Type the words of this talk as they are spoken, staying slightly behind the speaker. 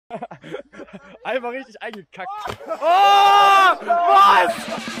Einmal richtig eingekackt. Oh! Was?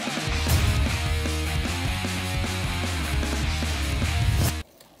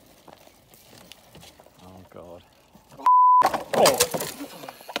 Oh Gott. Oh.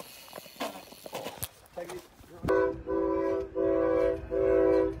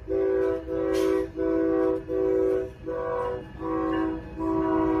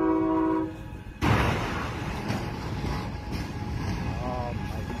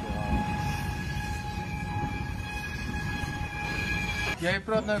 Jij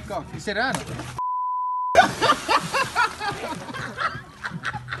praat nou kak. Is er aan?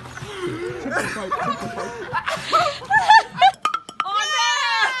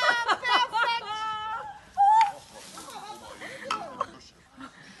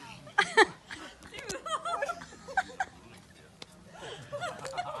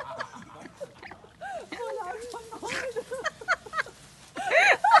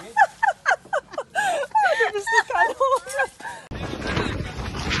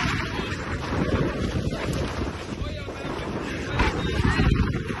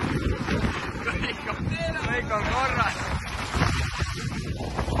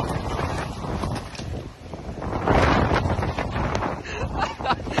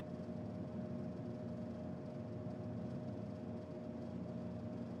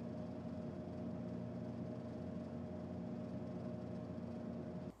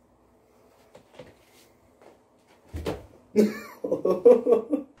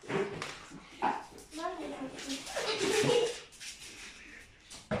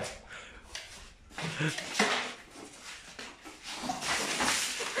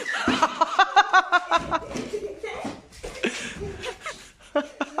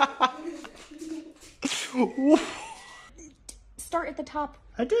 Start at the top.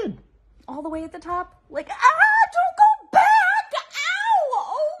 I did. All the way at the top? Like, don't go back! Ow!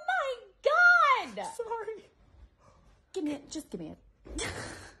 Oh my God! Sorry. Give me it. Just give me it.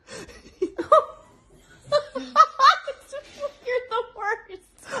 You're the worst.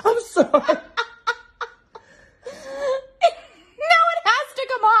 I'm sorry. Now it has to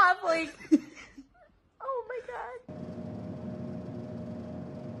come off. Like, oh my God.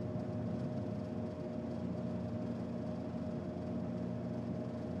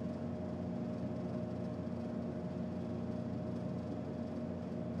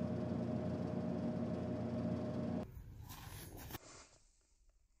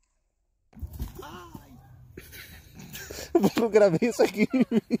 Eu gravei isso aqui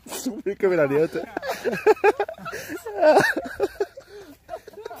super câmera lenta.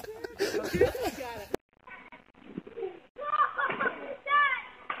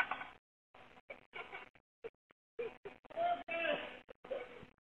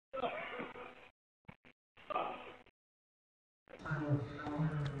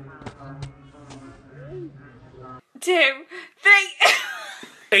 Two, three.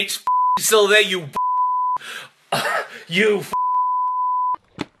 It's still there, you you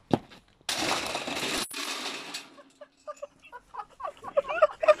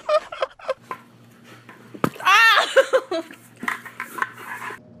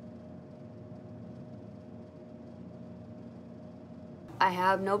I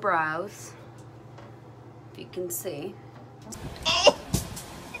have no brows, if you can see.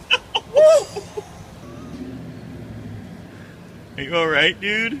 Are you alright,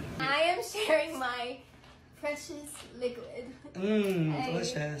 dude? I am sharing my precious liquid.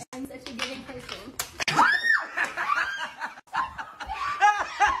 Delicious. I'm such a giving person.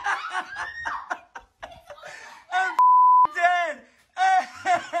 I'm dead.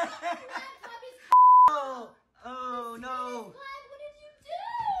 Oh no. What did you do?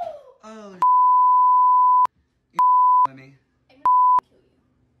 Oh. You me. I'm gonna kill you.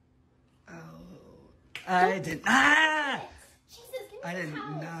 Oh. I did. Ah! Jesus, give me I did the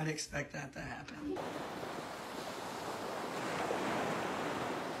towel. not expect that to happen.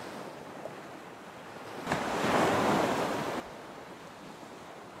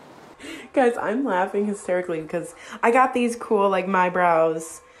 Guys, I'm laughing hysterically because I got these cool like my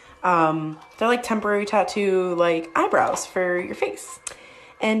brows. They're like temporary tattoo like eyebrows for your face.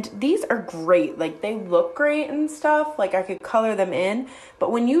 And these are great. Like they look great and stuff. Like I could color them in.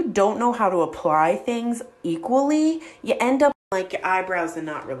 But when you don't know how to apply things equally, you end up like your eyebrows are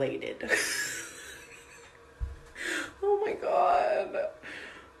not related. Oh my God.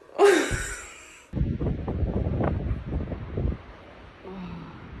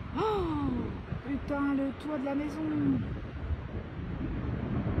 Putain, le toit de la maison.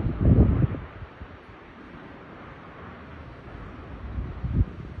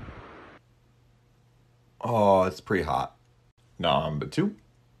 Oh, it's pretty hot. Number 2.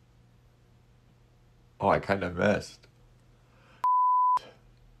 Oh, I kind of missed.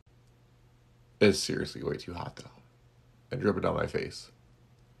 It's seriously way too hot though. And dripping down my face.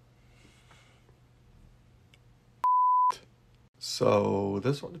 So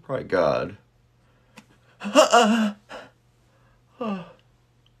this one's probably good. I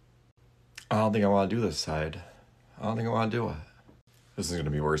don't think I want to do this side. I don't think I want to do it. This is going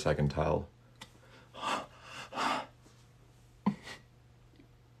to be worse, I can tell.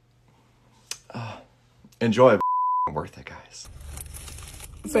 Enjoy. Worth it, guys.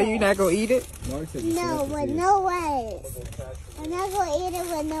 So you're not gonna eat it? No, with no lettuce. I'm not gonna eat it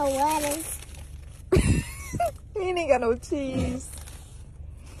with no lettuce. You ain't got no cheese.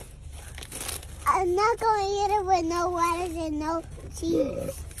 I'm not gonna eat it with no lettuce and no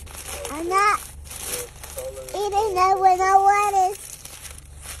cheese. I'm not eating that with no lettuce.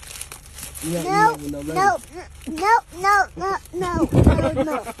 No.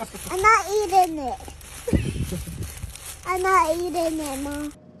 I'm not eating it. I'm not eating it,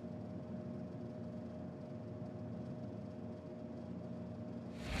 Mom.